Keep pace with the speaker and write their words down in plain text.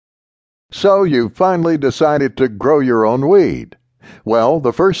So you finally decided to grow your own weed. Well,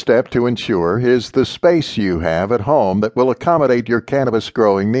 the first step to ensure is the space you have at home that will accommodate your cannabis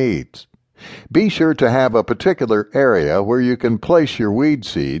growing needs. Be sure to have a particular area where you can place your weed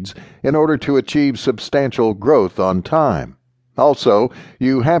seeds in order to achieve substantial growth on time. Also,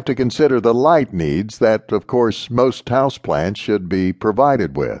 you have to consider the light needs that, of course, most houseplants should be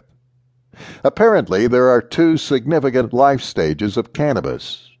provided with. Apparently, there are two significant life stages of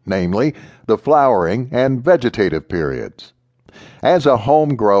cannabis, namely the flowering and vegetative periods. As a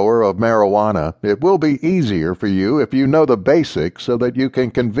home grower of marijuana, it will be easier for you if you know the basics so that you can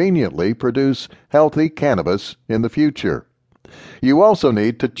conveniently produce healthy cannabis in the future. You also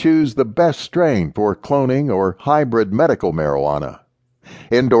need to choose the best strain for cloning or hybrid medical marijuana.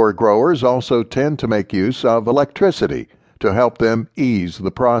 Indoor growers also tend to make use of electricity to help them ease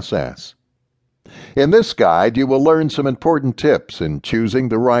the process. In this guide, you will learn some important tips in choosing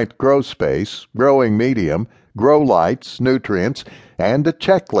the right grow space, growing medium, grow lights, nutrients, and a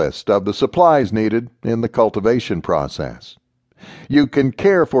checklist of the supplies needed in the cultivation process. You can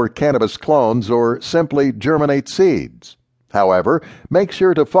care for cannabis clones or simply germinate seeds. However, make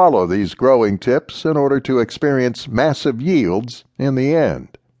sure to follow these growing tips in order to experience massive yields in the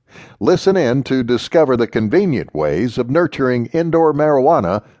end. Listen in to discover the convenient ways of nurturing indoor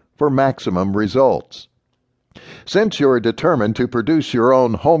marijuana for maximum results. Since you're determined to produce your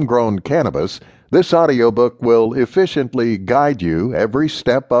own homegrown cannabis, this audiobook will efficiently guide you every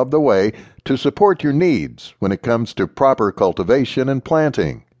step of the way to support your needs when it comes to proper cultivation and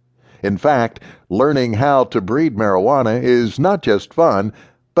planting. In fact, learning how to breed marijuana is not just fun,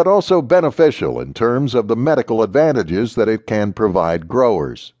 but also beneficial in terms of the medical advantages that it can provide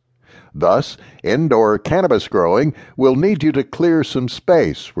growers. Thus, indoor cannabis growing will need you to clear some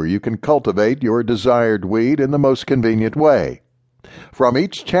space where you can cultivate your desired weed in the most convenient way. From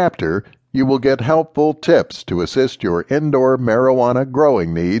each chapter, you will get helpful tips to assist your indoor marijuana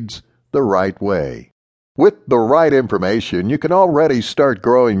growing needs the right way. With the right information, you can already start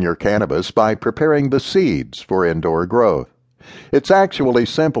growing your cannabis by preparing the seeds for indoor growth. It's actually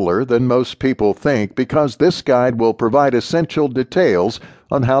simpler than most people think because this guide will provide essential details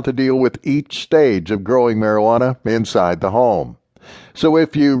on how to deal with each stage of growing marijuana inside the home. So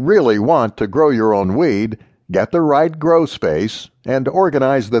if you really want to grow your own weed, get the right grow space and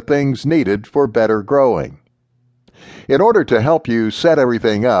organize the things needed for better growing. In order to help you set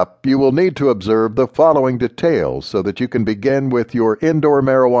everything up, you will need to observe the following details so that you can begin with your indoor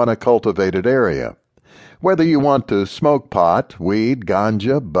marijuana cultivated area. Whether you want to smoke pot, weed,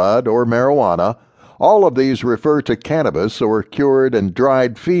 ganja, bud, or marijuana, all of these refer to cannabis or cured and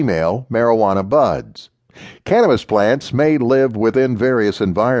dried female marijuana buds. Cannabis plants may live within various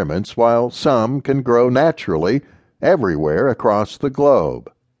environments, while some can grow naturally everywhere across the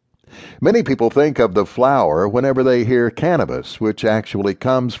globe. Many people think of the flower whenever they hear cannabis, which actually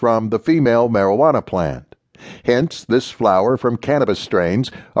comes from the female marijuana plant. Hence, this flower from cannabis strains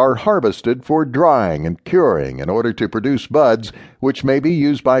are harvested for drying and curing in order to produce buds which may be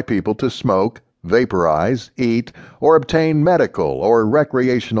used by people to smoke, vaporize, eat, or obtain medical or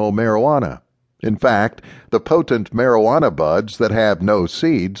recreational marijuana. In fact, the potent marijuana buds that have no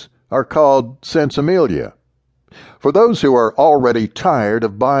seeds are called sinsemilla. For those who are already tired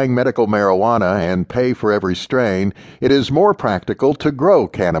of buying medical marijuana and pay for every strain, it is more practical to grow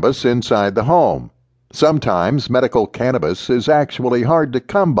cannabis inside the home. Sometimes medical cannabis is actually hard to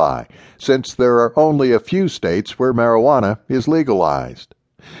come by, since there are only a few states where marijuana is legalized.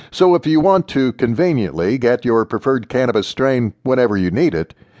 So if you want to conveniently get your preferred cannabis strain whenever you need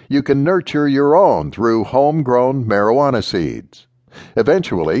it, you can nurture your own through homegrown marijuana seeds.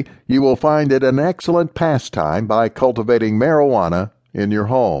 Eventually, you will find it an excellent pastime by cultivating marijuana in your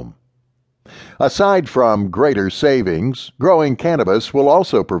home. Aside from greater savings, growing cannabis will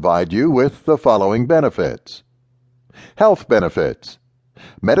also provide you with the following benefits. Health benefits.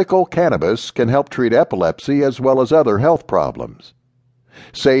 Medical cannabis can help treat epilepsy as well as other health problems.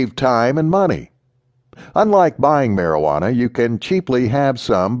 Save time and money. Unlike buying marijuana, you can cheaply have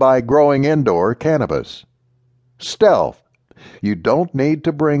some by growing indoor cannabis. Stealth. You don't need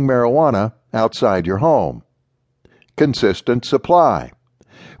to bring marijuana outside your home. Consistent supply.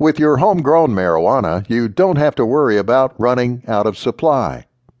 With your homegrown marijuana, you don't have to worry about running out of supply.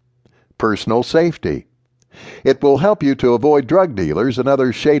 Personal safety. It will help you to avoid drug dealers and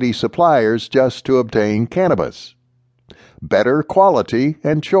other shady suppliers just to obtain cannabis. Better quality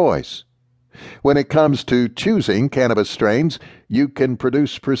and choice. When it comes to choosing cannabis strains, you can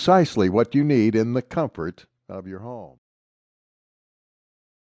produce precisely what you need in the comfort of your home.